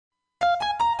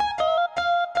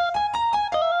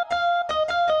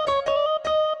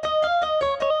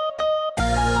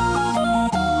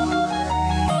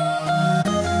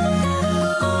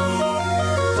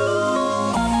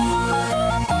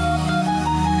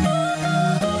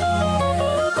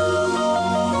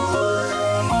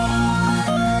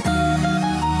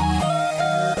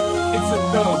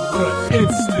the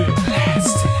instant.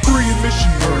 Free and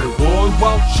missionary boys,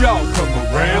 watch y'all come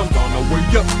around on our way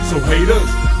up. So haters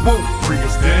won't bring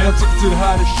us down. Took it to the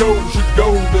hottest show should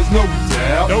go, there's no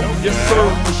doubt. Yes sir,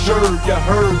 for sure, you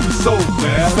heard we sold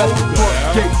out. At the front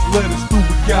gates, let us through,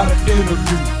 we got an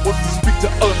interview. Wants to speak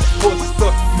to us, what's the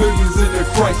millions in their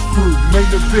Christ crew? Main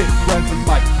event, grab the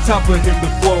mic, time for him to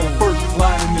flow. First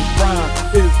line in his rhyme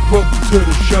is welcome to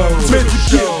the show. Man, to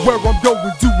get where I'm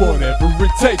going, do whatever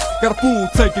it takes. Got a full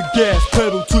tank of gas,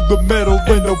 pedal to the metal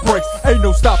and no brakes. Ain't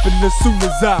no stopping as soon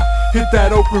as I hit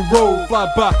that open road.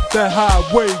 Fly by that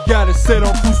highway, got it set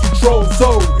on cruise control.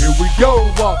 So here we go,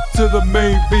 off to the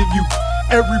main venue.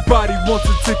 Everybody wants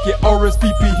a ticket,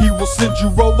 RSVP, he will send you.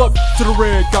 Roll up to the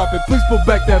red carpet, please pull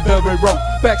back that velvet rope.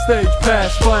 Backstage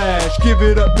pass flash, give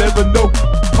it up, never know.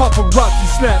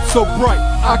 Paparazzi snap so bright,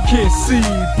 I can't see.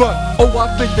 But, oh, I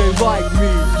think they like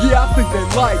me, yeah, I think they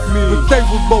like me. But they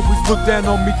will always look down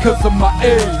on me cause of my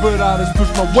age. But I just push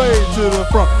my way to the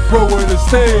front row of the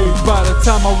stage. By the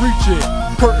time I reach it,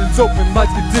 curtains open,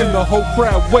 lights get dim, the whole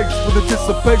crowd waits with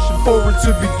anticipation for it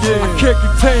to begin. I can't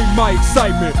contain my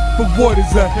excitement for what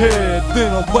is ahead.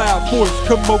 Then a loud voice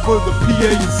come over the PA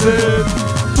and said,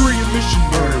 free and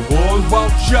missionary boys,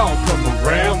 watch y'all come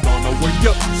around on our way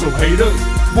up. So haters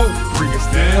won't bring us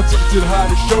down. Took it to the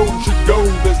hottest show should go,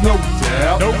 there's no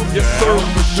doubt. Yes sir,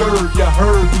 for sure, you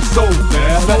heard we sold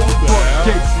out. At the front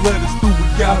gates, let us through, we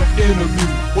got an interview.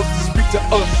 Wants to speak to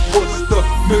us, what's the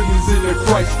millions in their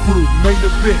Christ crew? Main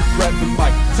event, grab the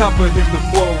mic, time for him to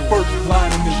flow. First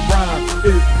line in his rhyme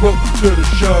is welcome to the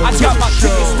show. I got my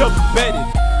ticket still embedded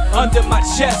under my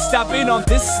chest. I've been on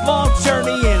this long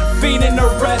journey and I'm feeling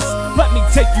the rest. Let me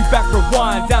take you back,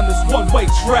 rewind down this one-way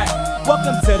track.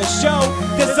 Welcome to the show,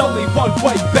 there's only one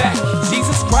way back.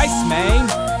 Jesus Christ, man,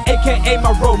 aka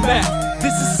my roadmap.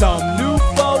 This is some new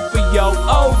flow for yo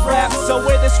old rap. So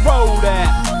where this road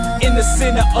at? In the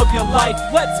center of your life,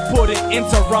 let's put it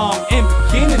into wrong and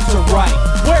beginning to right.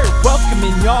 We're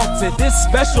welcoming y'all to this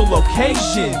special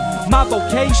location. My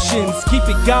vocation's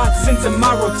keeping God sent in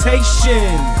my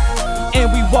rotation. And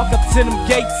we walk up to them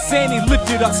gates and he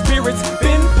lifted our spirits,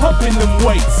 been pumping them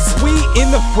weights. We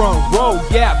in the front row,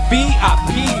 yeah,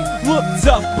 VIP. Looked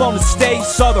up on the stage,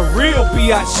 saw the real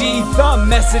B.I.G. The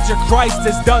message of Christ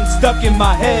is done stuck in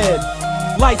my head.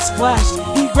 Lights flashed,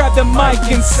 he grabbed the mic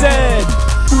and said,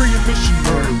 free and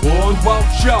missionary boys,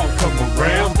 watch y'all come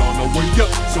around on our way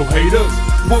up. So haters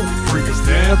won't bring us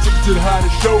down. Took it to the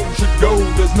hottest show should go,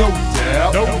 there's no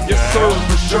doubt. Yes sir,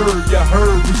 for sure, you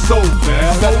heard we sold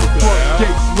out. At the front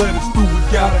gates, let us through, we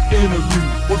got an interview.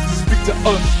 Wants to speak to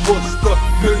us, what's the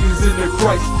millions in their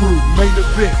Christ crew? Main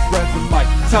event, grab the mic,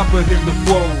 time for him to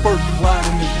flow. First line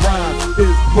in his rhyme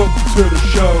is welcome to the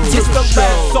show. It's the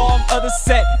last song of the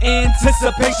set,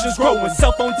 anticipation's growing.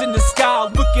 Cell phones in the sky,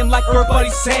 looking like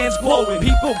everybody's hands glowing.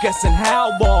 People guessing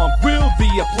how long will the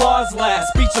applause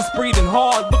last? Speeches breathing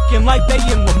hard, looking like they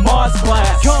in Lamar's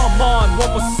class. Come on,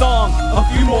 one more song, a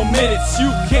few more minutes.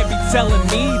 You can't be telling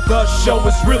me the show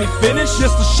is really finished.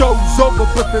 Yes, the show's over,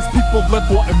 but there's people left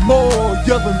wanting more.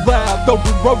 Yelling loud,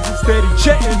 throwing roses, steady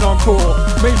chanting encore.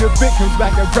 Main event comes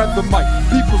back and grabs the mic.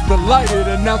 People's delighted,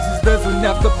 announces there's an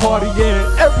after party and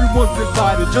everyone's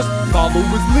invited. Just follow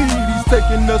his lead, he's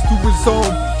taking us to his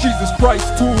home. Jesus Christ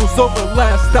tours over,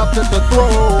 last stopped at the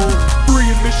throne. Free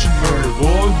and missionary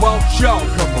boys, watch y'all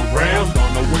come around on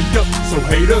our way up. So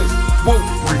haters won't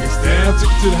bring us down.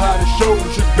 Took it to the hottest show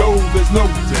should go, there's no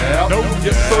doubt.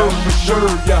 Yes sir, for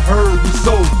sure, you heard we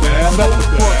sold out. At the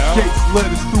front gates, let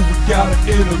us through, we got an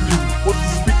interview. Wants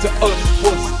to speak to us,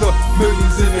 what's the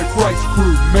millions in their Christ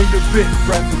crew? Main event,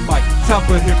 grab the mic, time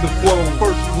for him to flow.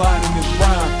 First line in his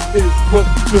rhyme is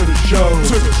welcome to the show.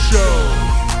 To the show.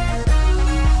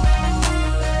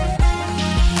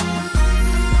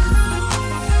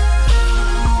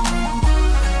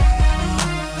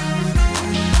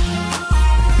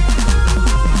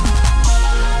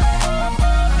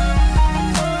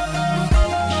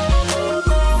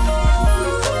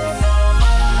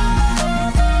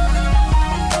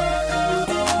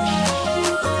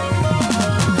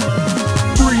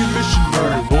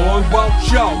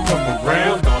 Watch y'all come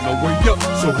around on our way up.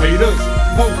 So haters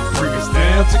won't bring us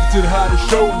down. Took it to the hottest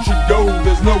show should go,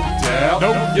 there's no doubt.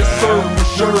 Yes sir, for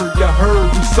sure, you heard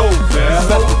we sold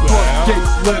out. At the front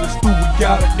gates, let us through, we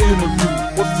got an interview.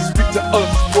 Wants to speak to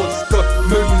us, what's the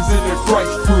millions in their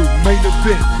Christ crew? Main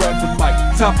event, grab the mic,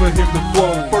 time for him to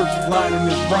flow. First line in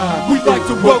his rhyme, we'd like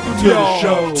to welcome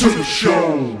y'all to the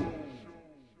show.